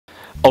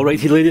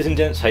Alrighty ladies and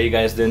gents, how you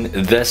guys doing?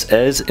 This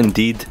is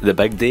indeed the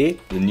big day.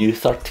 The new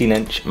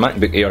 13-inch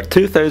MacBook Air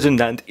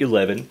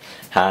 2011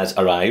 has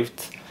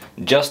arrived.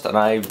 Just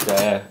arrived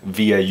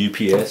via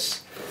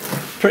UPS.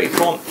 Pretty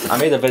prompt. I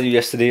made a video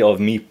yesterday of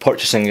me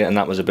purchasing it and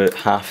that was about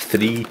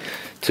 3:30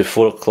 to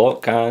 4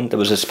 o'clock and it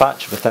was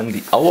dispatched within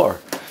the hour.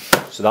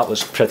 So that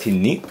was pretty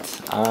neat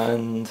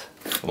and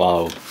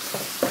wow.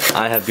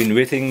 I have been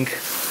waiting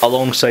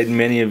alongside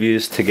many of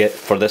you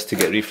for this to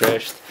get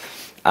refreshed.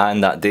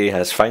 And that day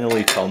has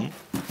finally come.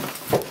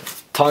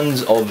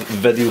 Tons of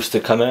videos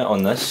to come out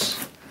on this.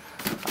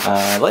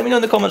 Let me know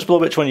in the comments below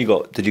which one you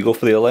got. Did you go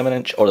for the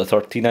 11-inch or the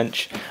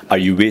 13-inch? Are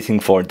you waiting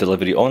for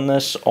delivery on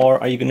this,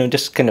 or are you going to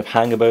just kind of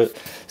hang about,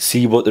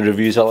 see what the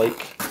reviews are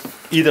like?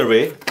 Either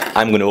way,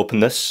 I'm going to open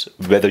this,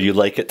 whether you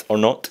like it or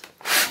not.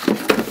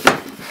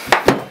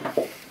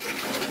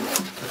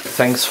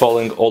 Things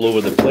falling all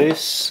over the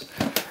place.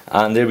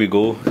 And there we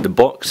go, the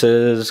box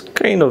is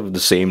kind of the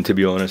same to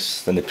be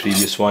honest than the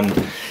previous one.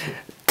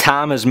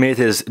 Tam has made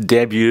his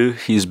debut.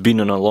 He's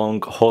been on a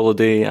long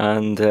holiday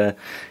and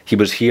he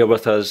was here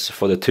with us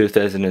for the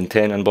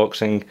 2010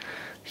 unboxing.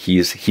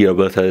 He's here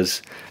with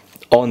us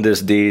on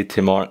this day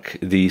to mark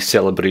the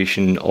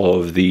celebration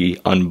of the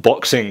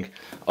unboxing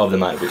of the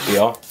MacBook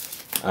Air.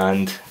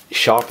 And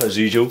sharp as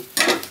usual,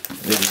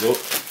 there we go,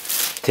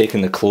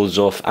 taking the clothes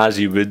off as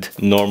you would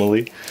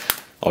normally,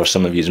 or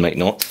some of you might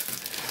not.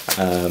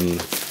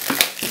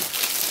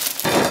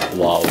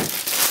 Wow,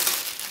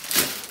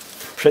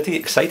 pretty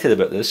excited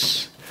about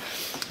this,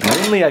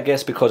 mainly I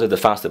guess because of the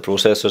faster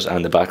processors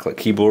and the backlit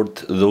keyboard.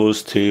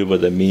 Those two were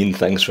the main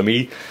things for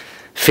me.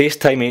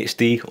 FaceTime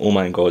HD, oh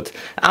my god,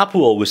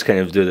 Apple always kind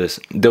of do this.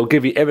 They'll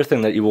give you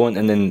everything that you want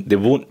and then they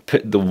won't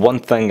put the one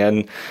thing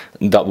in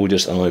that will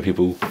just annoy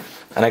people,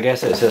 and I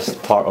guess it's just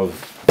part of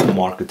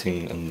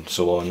marketing and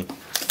so on.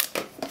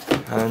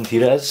 And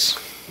here it is,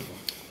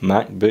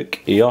 MacBook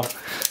Air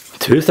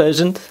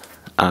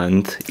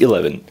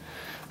 2011.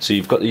 So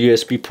you've got the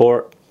USB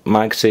port,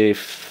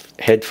 MagSafe,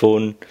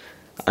 headphone,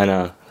 and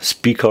a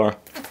speaker.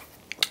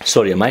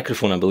 Sorry, a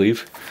microphone, I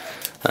believe.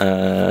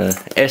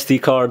 SD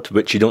card,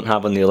 which you don't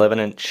have on the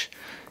 11-inch.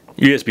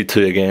 USB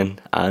 2 again,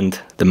 and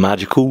the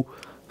magical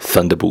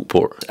Thunderbolt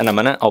port. In a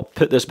minute, I'll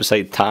put this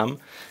beside Tam.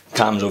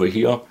 Tam's over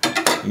here.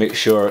 Make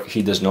sure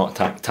he does not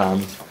attack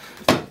Tam.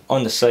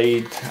 On the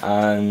side,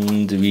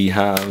 and we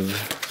have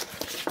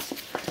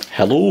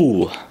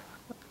hello.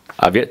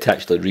 I've yet to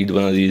actually read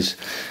one of these.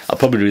 I'll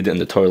probably read it in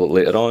the toilet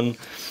later on.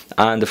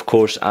 And of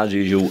course, as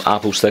usual,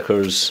 Apple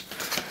stickers.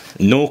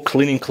 No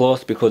cleaning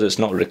cloth because it's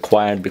not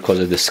required because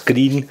of the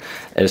screen.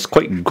 It's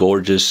quite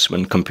gorgeous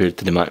when compared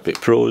to the MacBook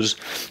Pros.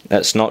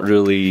 It's not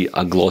really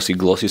a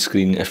glossy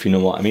screen, if you know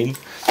what I mean.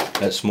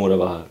 It's more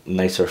of a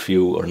nicer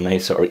feel, or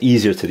nicer or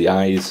easier to the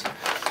eyes.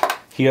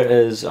 Here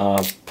is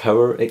a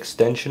power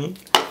extension.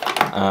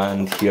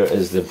 And here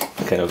is the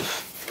kind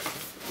of,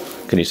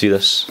 can you see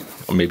this?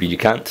 Or maybe you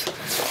can't.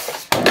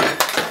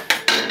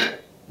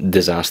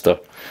 Disaster.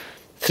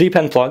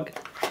 3-pin plug,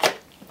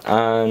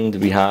 and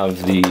we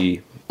have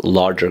the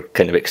larger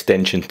kind of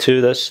extension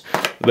to this,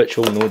 which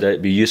will no doubt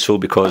be useful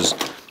because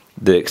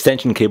the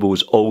extension cable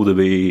is all the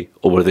way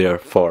over there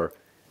for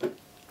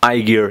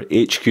iGear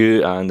HQ,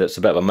 and it's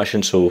a bit of a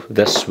mission, so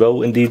this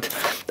will indeed.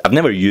 I've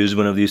never used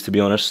one of these to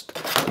be honest.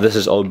 This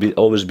has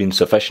always been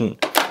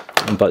sufficient,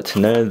 but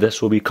now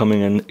this will be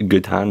coming in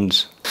good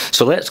hands.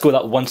 So let's go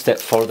that one step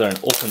further and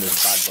open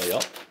this bad boy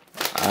up,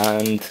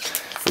 and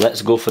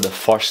let's go for the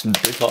first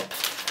boot up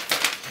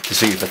to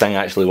see if the thing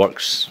actually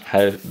works.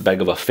 How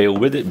big of a fail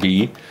would it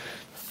be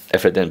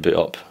if it didn't boot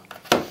up?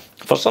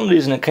 For some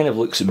reason it kind of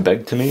looks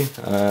big to me,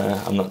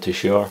 I'm not too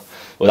sure.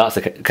 Well, that's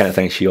the kind of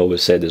thing she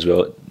always said as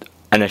well.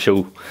 And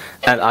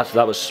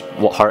that was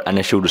what her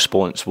initial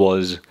response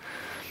was.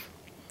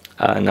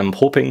 And I'm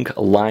hoping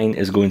Line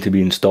is going to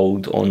be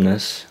installed on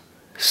this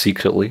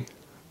secretly.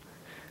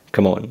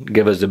 Come on,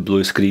 give us the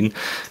blue screen.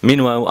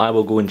 Meanwhile, I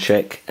will go and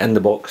check in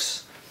the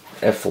box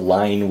if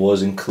Line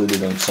was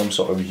included on some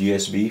sort of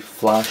USB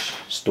flash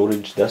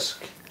storage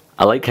disk.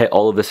 I like how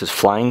all of this is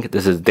flying.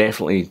 This is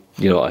definitely,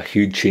 you know, a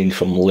huge change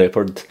from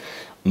Leopard.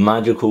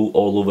 Magical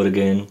all over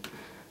again.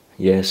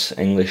 Yes,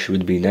 English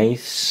would be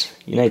nice.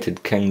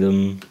 United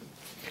Kingdom.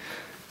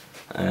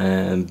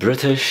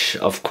 British,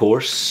 of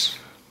course.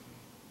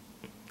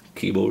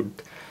 Keyboard.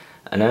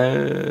 And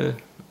now,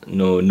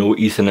 no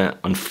Ethernet,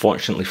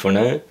 unfortunately for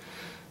now.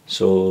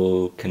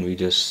 So can we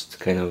just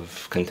kind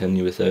of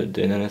continue without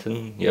doing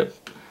anything? Yep.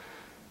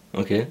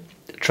 Okay.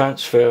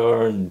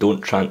 Transfer,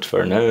 don't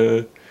transfer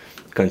now.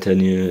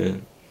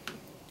 Continue.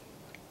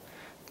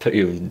 Put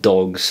your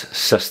dog's,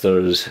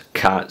 sisters,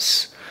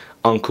 cats,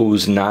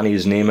 uncle's,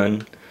 nanny's name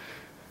in.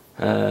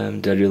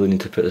 Do I really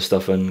need to put this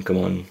stuff in? Come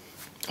on.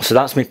 So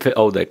that's me put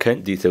all the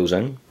account details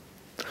in.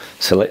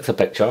 Select a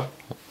picture.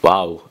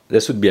 Wow,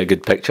 this would be a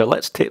good picture.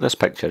 Let's take this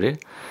picture, eh?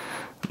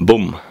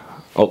 Boom.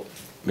 Oh.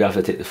 We have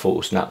to take the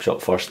photo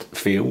snapshot first.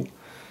 Fail.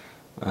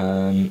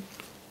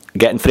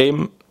 Get in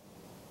frame.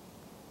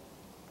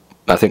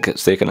 I think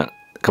it's taken it.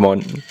 Come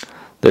on.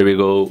 There we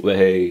go.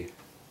 Hey.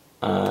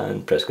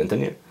 And press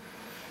continue.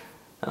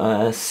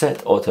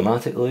 Set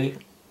automatically.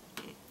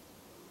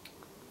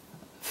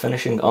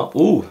 Finishing up.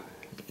 Ooh,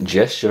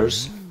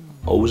 gestures,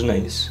 always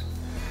nice.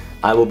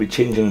 I will be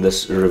changing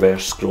this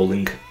reverse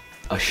scrolling,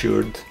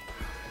 assured.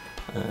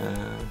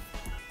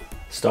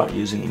 Start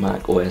using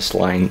Mac OS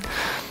line.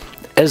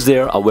 Is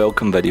there a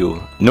welcome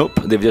video? Nope,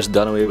 they've just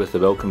done away with the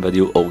welcome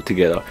video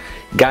altogether.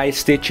 Guys,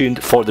 stay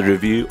tuned for the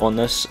review on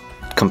this.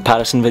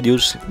 Comparison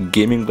videos,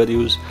 gaming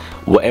videos,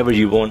 whatever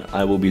you want,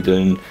 I will be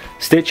doing.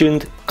 Stay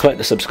tuned, click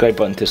the subscribe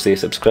button to stay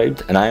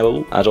subscribed, and I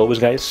will, as always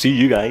guys, see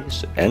you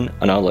guys in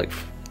another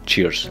life.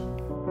 Cheers.